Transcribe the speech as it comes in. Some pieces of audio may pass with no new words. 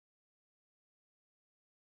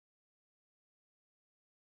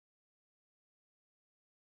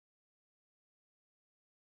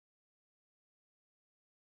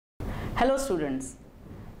Hello students,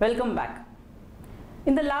 welcome back.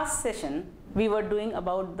 In the last session, we were doing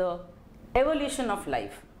about the evolution of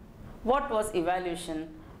life. What was evolution?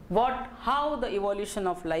 How the evolution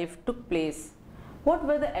of life took place? What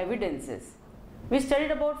were the evidences? We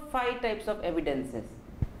studied about 5 types of evidences: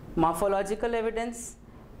 morphological evidence,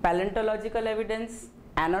 paleontological evidence,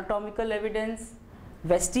 anatomical evidence,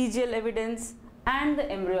 vestigial evidence, and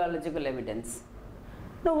the embryological evidence.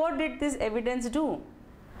 Now, what did this evidence do?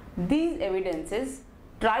 These evidences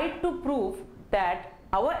tried to prove that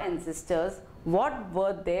our ancestors, what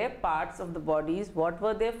were their parts of the bodies, what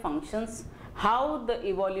were their functions, how the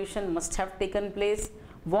evolution must have taken place,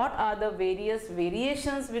 what are the various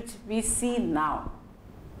variations which we see now.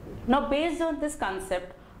 Now, based on this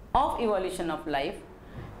concept of evolution of life,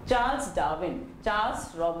 Charles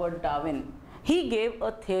Robert Darwin, he gave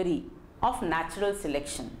a theory of natural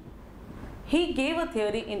selection. He gave a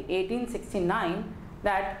theory in 1869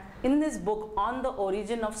 that in this book on the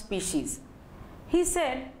origin of species, he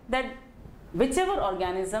said that whichever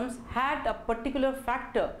organisms had a particular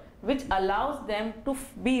factor which allows them to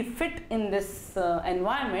be fit in this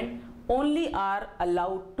environment only are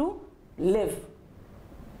allowed to live.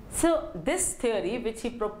 So this theory which he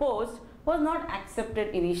proposed was not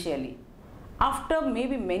accepted initially. After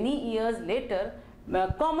maybe many years later,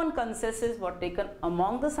 common consensus was taken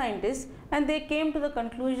among the scientists, and they came to the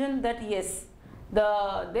conclusion that yes,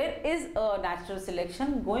 there is a natural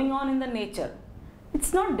selection going on in the nature.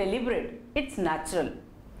 It's not deliberate, it's natural.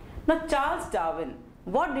 Now Charles Darwin,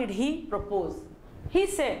 what did he propose? He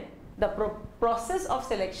said the process of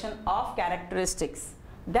selection of characteristics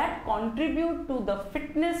that contribute to the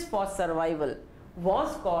fitness for survival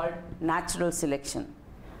was called natural selection.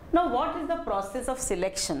 Now what is the process of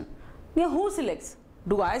selection? Now, who selects?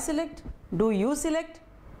 Do I select? Do you select?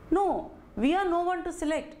 No, we are no one to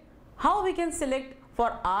select. How we can select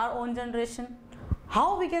for our own generation?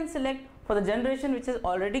 How we can select for the generation which is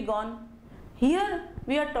already gone? Here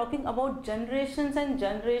we are talking about generations and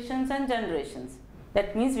generations and generations.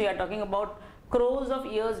 That means we are talking about crores of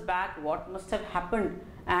years back what must have happened,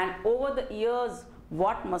 and over the years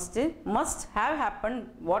what must have happened,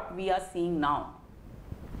 what we are seeing now.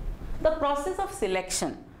 The process of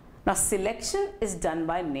selection. Now selection is done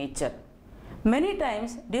by nature. Many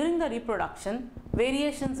times during the reproduction,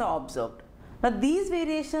 variations are observed. Now these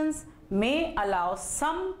variations may allow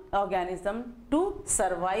some organism to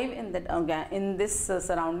survive in this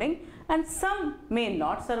surrounding, and some may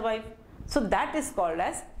not survive. So that is called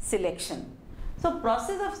as selection. So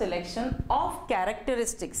process of selection of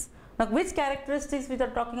characteristics. Now which characteristics we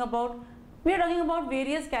are talking about? We are talking about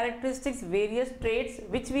various characteristics, various traits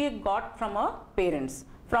which we got from our parents,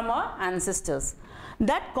 from our ancestors,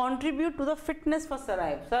 that contribute to the fitness for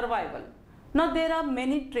survival. Now there are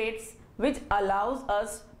many traits which allows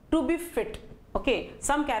us to be fit. Okay,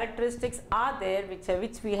 some characteristics are there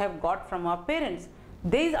which we have got from our parents.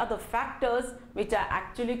 These are the factors which are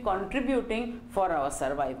actually contributing for our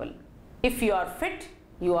survival. If you are fit,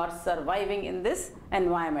 you are surviving in this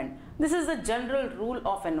environment. This is the general rule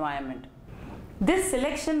of environment. This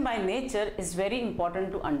selection by nature is very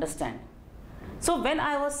important to understand. So when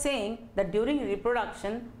I was saying that during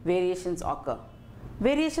reproduction, variations occur.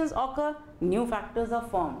 Variations occur, new factors are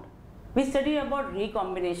formed. We study about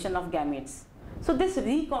recombination of gametes. So this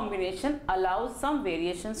recombination allows some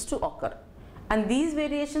variations to occur. And these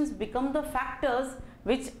variations become the factors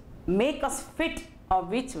which make us fit, or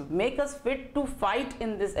which make us fit to fight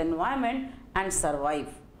in this environment and survive.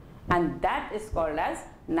 And that is called as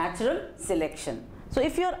natural selection. So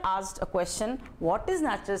if you are asked a question, what is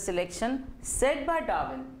natural selection, said by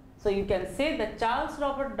Darwin, so you can say that Charles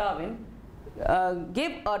Robert Darwin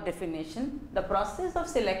gave a definition: the process of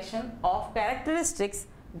selection of characteristics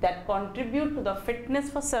that contribute to the fitness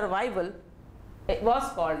for survival, it was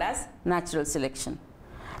called as natural selection.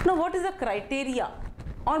 Now what is the criteria,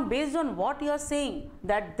 or based on what you are saying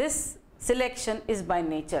that this selection is by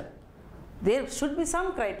nature? There should be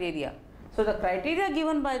some criteria. So the criteria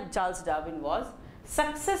given by Charles Darwin was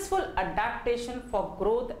successful adaptation for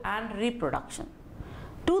growth and reproduction.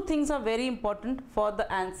 Two things are very important for the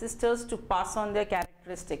ancestors to pass on their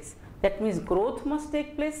characteristics. That means growth must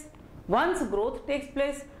take place. Once growth takes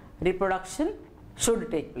place, reproduction should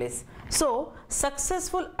take place. So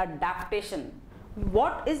successful adaptation.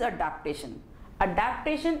 What is adaptation?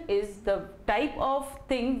 Adaptation is the type of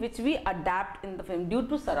thing which we adapt in the film due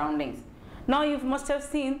to surroundings. Now you must have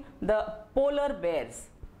seen the polar bears,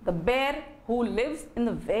 the bear who lives in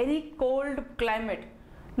the very cold climate.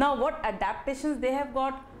 Now what adaptations they have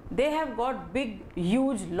got? They have got big,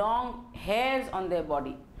 huge, long hairs on their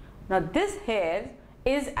body. Now this hair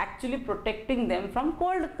is actually protecting them from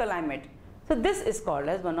cold climate. So this is called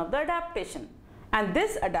as one of the adaptation, and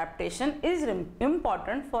this adaptation is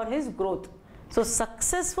important for his growth. So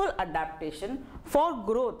successful adaptation for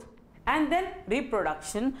growth and then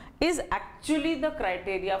reproduction is actually the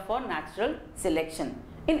criteria for natural selection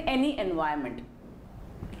in any environment.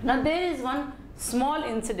 Now there is one small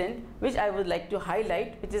incident which I would like to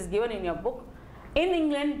highlight, which is given in your book. In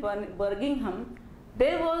England, Birmingham,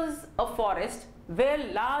 there was a forest where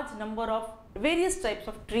large number of various types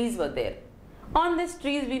of trees were there. On these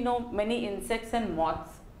trees we know many insects and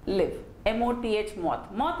moths live. M-O-T-H,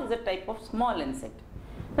 moth. Moth is a type of small insect.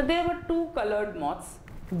 So there were two colored moths,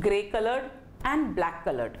 grey colored and black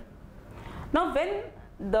colored. Now when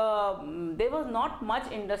there was not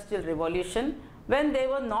much industrial revolution, when there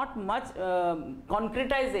was not much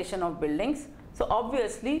concretization of buildings, so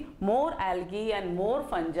obviously more algae and more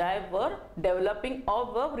fungi were developing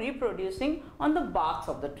or were reproducing on the barks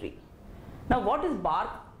of the tree. Now what is bark?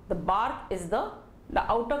 The bark is the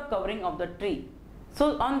outer covering of the tree.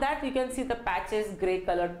 So on that you can see the patches, grey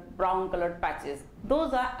colored, brown colored patches.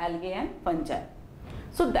 Those are algae and fungi.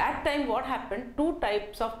 So that time what happened, two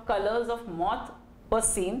types of colors of moth were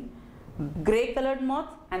seen, grey colored moth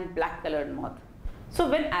and black colored moth. So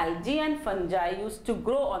when algae and fungi used to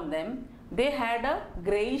grow on them, they had a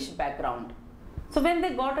greyish background. So when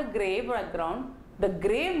they got a grey background, the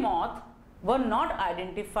grey moth were not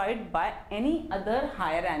identified by any other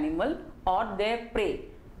higher animal or their prey,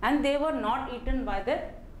 and they were not eaten by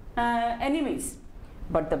their enemies.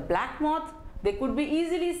 But the black moth, they could be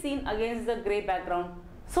easily seen against the grey background.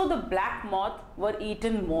 So the black moth were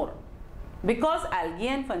eaten more. Because algae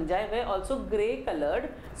and fungi were also grey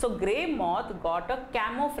colored, so grey moth got a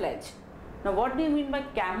camouflage. Now what do you mean by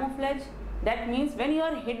camouflage? That means when you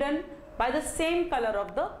are hidden by the same color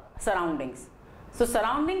of the surroundings. So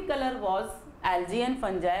surrounding color was algae and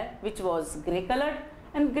fungi, which was grey colored,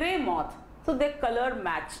 and grey moth. So their color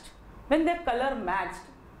matched. When their color matched,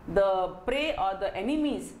 the prey or the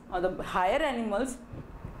enemies or the higher animals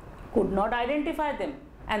could not identify them,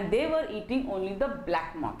 and they were eating only the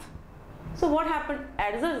black moth. So what happened?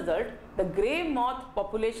 As a result, the grey moth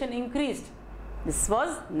population increased. This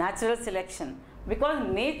was natural selection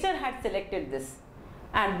because nature had selected this,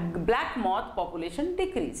 and black moth population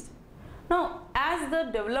decreased. Now as the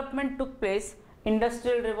development took place,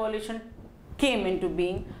 industrial revolution came into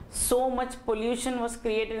being, so much pollution was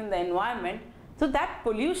created in the environment. So that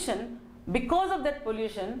pollution, because of that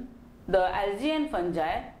pollution, the algae and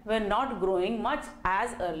fungi were not growing much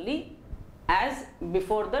as early as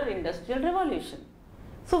before the industrial revolution.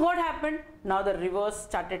 So what happened? Now the reverse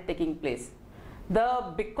started taking place.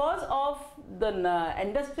 Because of the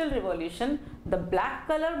industrial revolution, the black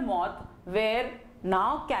color moth were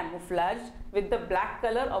now camouflaged with the black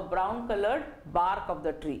color or brown colored bark of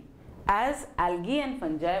the tree, as algae and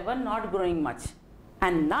fungi were not growing much.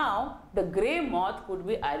 And now the grey moth could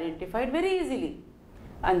be identified very easily.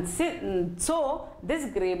 And so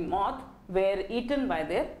this grey moth were eaten by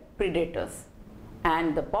their predators,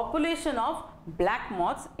 and the population of black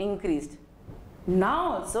moths increased.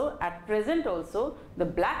 Now also, at present also, the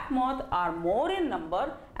black moth are more in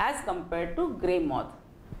number as compared to grey moth.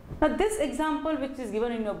 Now this example which is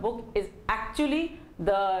given in your book is actually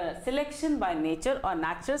the selection by nature or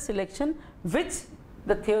natural selection, which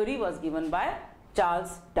the theory was given by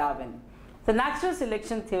Charles Darwin. The natural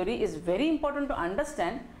selection theory is very important to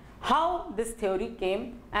understand how this theory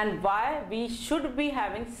came and why we should be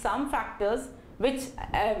having some factors which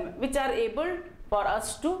are able for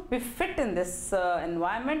us to be fit in this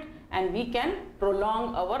environment, and we can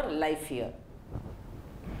prolong our life here.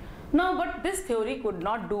 Now, but this theory could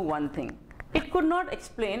not do one thing. It could not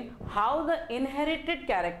explain how the inherited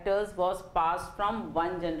characters was passed from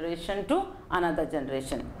one generation to another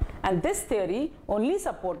generation. And this theory only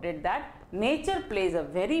supported that nature plays a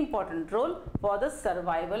very important role for the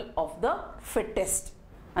survival of the fittest,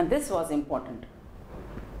 and this was important.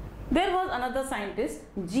 There was another scientist,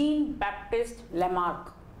 Jean-Baptiste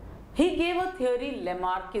Lamarck. He gave a theory,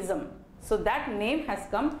 Lamarckism. So that name has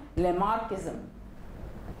come, Lamarckism.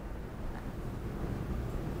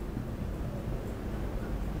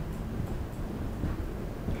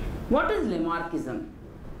 What is Lamarckism?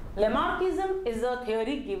 Lamarckism is a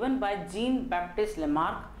theory given by Jean-Baptiste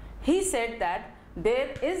Lamarck. He said that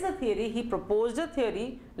there is a theory, he proposed a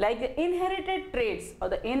theory like the inherited traits or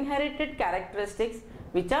the inherited characteristics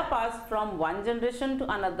which are passed from one generation to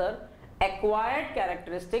another, acquired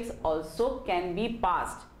characteristics also can be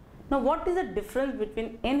passed. Now what is the difference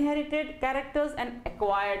between inherited characters and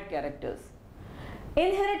acquired characters?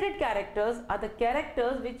 Inherited characters are the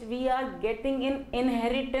characters which we are getting in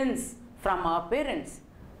inheritance from our parents.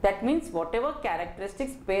 That means whatever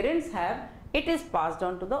characteristics parents have, it is passed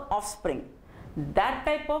on to the offspring. That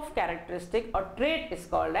type of characteristic or trait is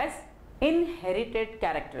called as inherited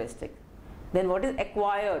characteristic. Then what is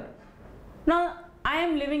acquired? Now I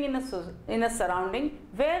am living in a surrounding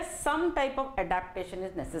where some type of adaptation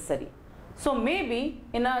is necessary. So maybe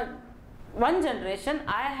in one generation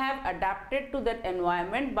I have adapted to that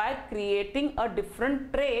environment by creating a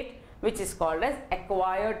different trait which is called as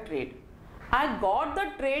acquired trait. I got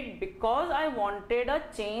the trait because I wanted a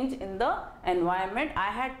change in the environment.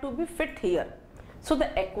 I had to be fit here. So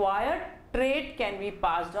the acquired trait can be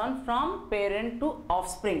passed on from parent to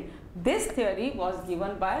offspring. This theory was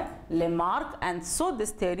given by Lamarck, and so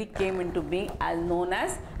this theory came into being as known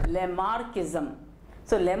as Lamarckism.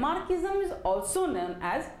 So Lamarckism is also known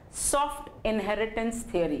as soft inheritance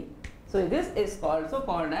theory. So this is also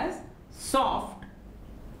called as soft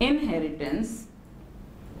inheritance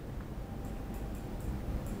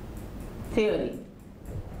theory.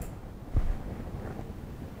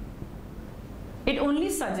 It only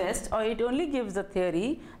suggests, or it only gives the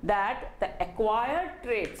theory that the acquired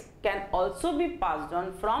traits can also be passed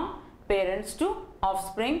on from parents to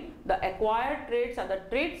offspring. The acquired traits are the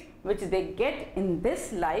traits which they get in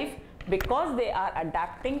this life because they are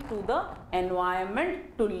adapting to the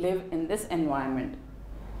environment to live in this environment.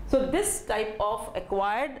 So this type of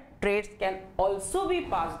acquired traits can also be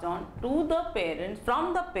passed on to the parents,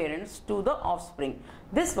 from the parents to the offspring.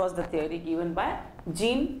 This was the theory given by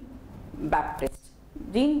Jean-Baptiste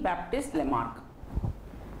Lamarck.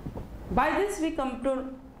 By this we come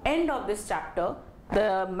to end of this chapter,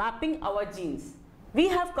 the mapping our genes. We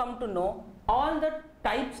have come to know all the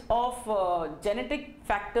types of genetic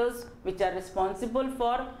factors which are responsible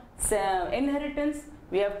for inheritance.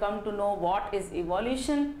 We have come to know what is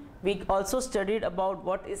evolution. We also studied about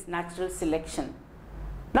what is natural selection.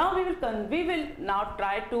 Now we will now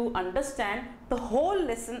try to understand the whole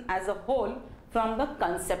lesson as a whole from the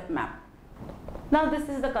concept map. Now this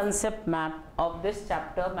is the concept map of this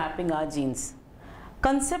chapter, mapping our genes.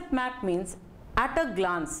 Concept map means at a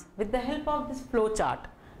glance, with the help of this flow chart,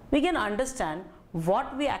 we can understand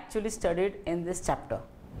what we actually studied in this chapter.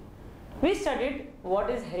 We studied what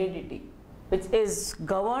is heredity, which is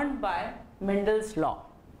governed by Mendel's law.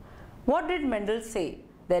 What did Mendel say?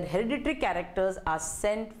 That hereditary characters are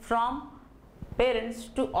sent from parents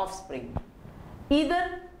to offspring,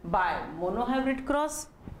 either by monohybrid cross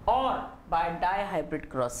or by dihybrid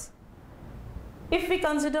cross. If we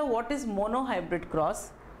consider what is monohybrid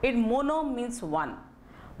cross, mono means one.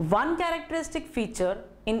 One characteristic feature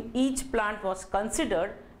in each plant was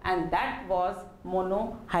considered, and that was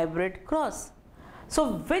monohybrid cross.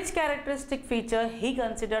 So which characteristic feature he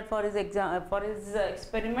considered for his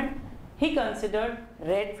experiment? He considered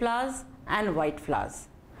red flowers and white flowers.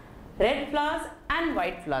 Red flowers and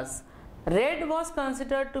white flowers. Red was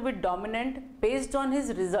considered to be dominant based on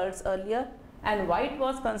his results earlier, and white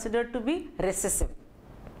was considered to be recessive.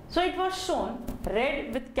 So it was shown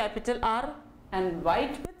red with capital R and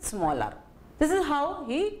white with small r. This is how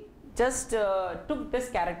he just took this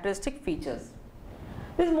characteristic features.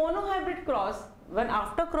 This monohybrid cross, when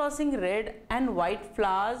after crossing red and white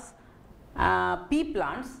flowers, pea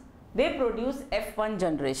plants, they produce F1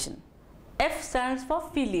 generation. F stands for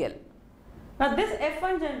filial. Now this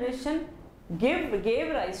F1 generation gave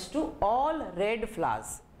rise to all red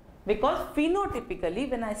flowers, because phenotypically,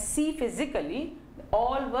 when I see physically,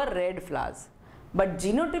 all were red flowers, but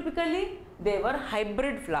genotypically they were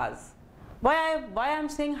hybrid flowers. Why I am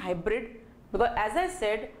saying hybrid? Because as I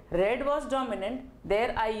said, red was dominant.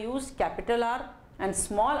 There I used capital R and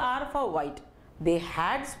small r for white. They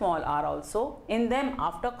had small r also in them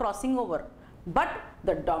after crossing over, but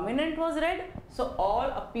the dominant was red, so all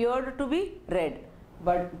appeared to be red.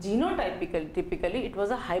 But typically it was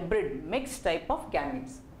a hybrid, mixed type of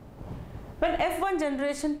gametes. When F1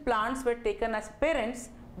 generation plants were taken as parents,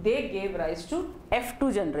 they gave rise to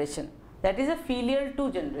F2 generation, that is a filial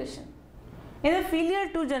 2 generation. In the filial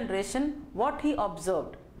 2 generation, what he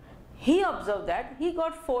observed? He observed that he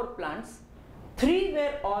got 4 plants, 3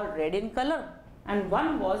 were all red in color and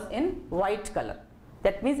 1 was in white color.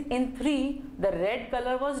 That means in 3 the red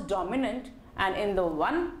color was dominant, and in the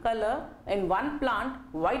one plant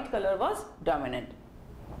white color was dominant.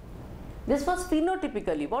 This was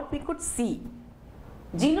phenotypically what we could see.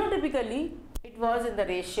 Genotypically it was in the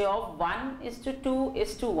ratio of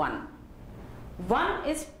 1:2:1. 1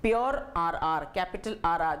 is pure RR, capital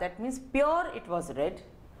RR, that means pure it was red.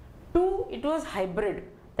 2 it was hybrid,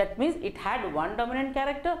 that means it had one dominant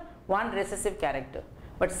character, one recessive character.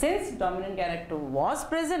 But since dominant character was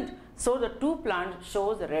present, so the 2 plant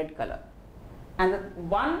shows red color. And the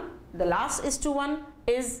one the last :1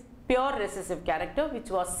 is pure recessive character which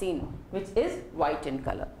was seen, which is white in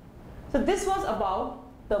color. So this was about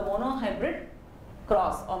the monohybrid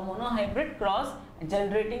cross or monohybrid cross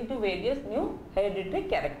generating to various new hereditary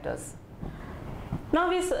characters. Now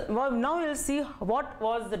we will see what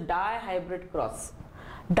was the dihybrid cross.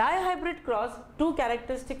 Dihybrid cross, two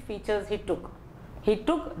characteristic features he took. He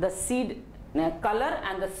took the seed color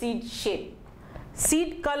and the seed shape.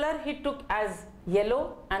 Seed color he took as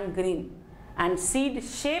yellow and green, and seed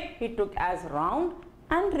shape he took as round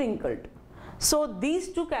and wrinkled. So these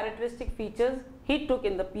two characteristic features he took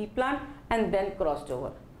in the pea plant and then crossed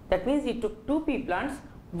over. That means he took two pea plants,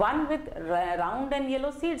 one with round and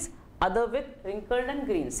yellow seeds, other with wrinkled and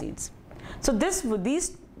green seeds. So these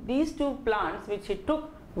two plants which he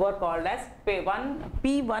took were called as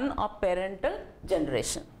P1 or parental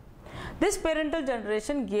generation. This parental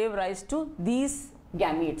generation gave rise to these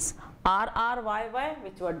gametes RRYY,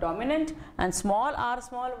 which were dominant, and small r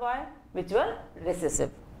small y, which were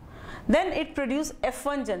recessive. Then it produced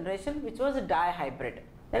F1 generation, which was a dihybrid.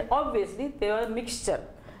 And obviously they were mixture.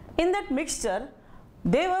 In that mixture,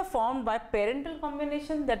 they were formed by parental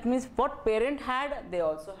combination. That means what parent had, they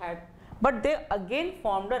also had. But they again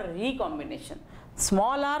formed a recombination.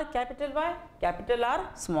 Small r capital Y, capital R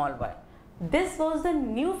small y. This was the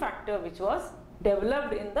new factor which was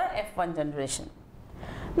developed in the F1 generation.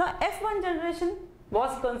 Now F1 generation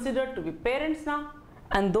was considered to be parents now,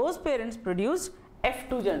 and those parents produced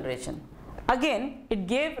F2 generation. Again, it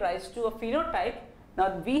gave rise to a phenotype.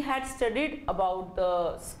 Now we had studied about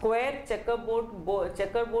the square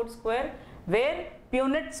checkerboard square, where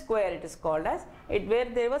punnett square it is called as, where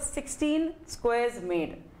there were 16 squares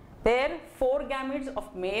made. There 4 gametes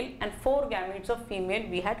of male and 4 gametes of female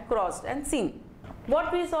we had crossed and seen.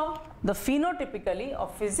 What we saw, the phenotypically or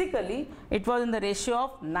physically, it was in the ratio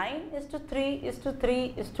of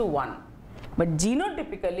 9:3:3:1. But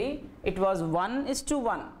genotypically, it was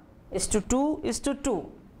 1:1, 2:2,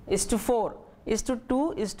 2:4,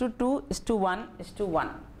 2:2, 1:1.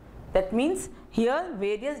 That means here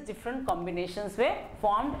various different combinations were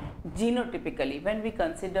formed genotypically when we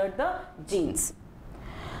considered the genes.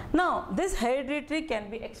 Now this hereditary can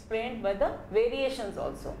be explained by the variations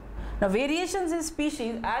also. Now variations in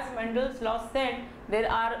species, as Mendel's law said,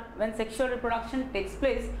 there are, when sexual reproduction takes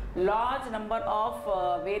place, large number of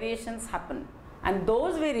variations happen, and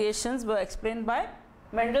those variations were explained by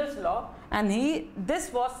Mendel's law, and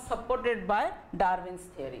this was supported by Darwin's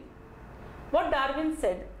theory. What Darwin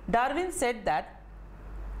said? Darwin said that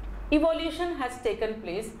evolution has taken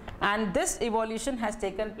place, and this evolution has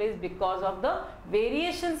taken place because of the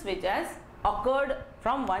variations which has occurred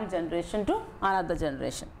from one generation to another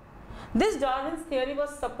generation. This Darwin's theory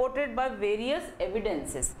was supported by various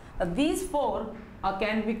evidences. These 4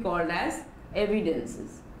 can be called as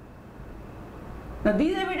evidences. Now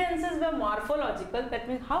these evidences were morphological, that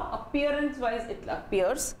means how appearance wise it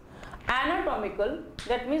appears; anatomical,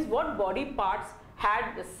 that means what body parts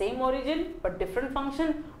had the same origin but different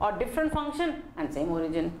function, or different function and same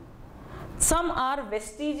origin. Some are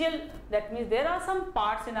vestigial, that means there are some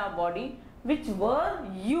parts in our body which were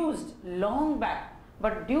used long back,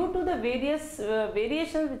 but due to the various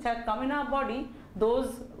variations which have come in our body,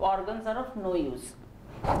 those organs are of no use.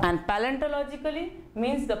 And paleontologically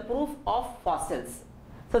means the proof of fossils.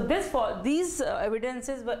 So these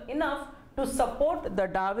evidences were enough to support the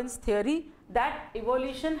Darwin's theory that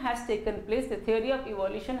evolution has taken place, the theory of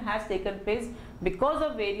evolution has taken place because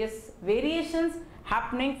of various variations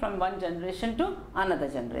happening from one generation to another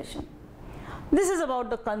generation. This is about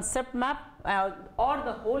the concept map or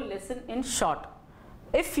the whole lesson in short.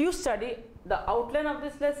 If you study the outline of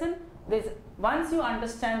this lesson, once you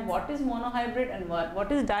understand what is monohybrid and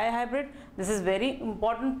what is dihybrid, this is very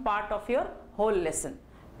important part of your whole lesson.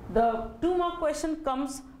 The 2 mark question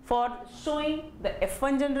comes for showing the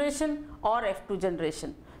F1 generation or F2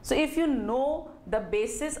 generation. So if you know the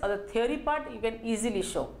basis or the theory part, you can easily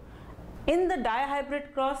show. In the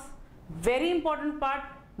dihybrid cross, very important part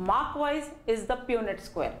mark wise is the punnett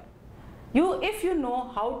square. If you know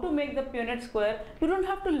how to make the punnett square, you don't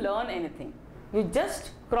have to learn anything. You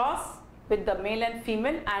just cross with the male and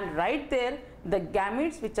female and write there the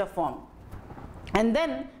gametes which are formed. And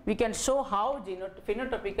then we can show how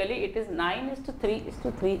phenotypically it is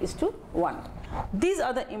 9:3:3:1. These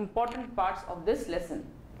are the important parts of this lesson.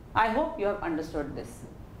 I hope you have understood this.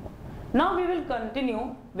 Now we will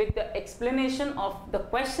continue with the explanation of the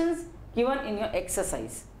questions given in your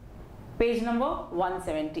exercise. Page number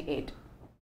 178.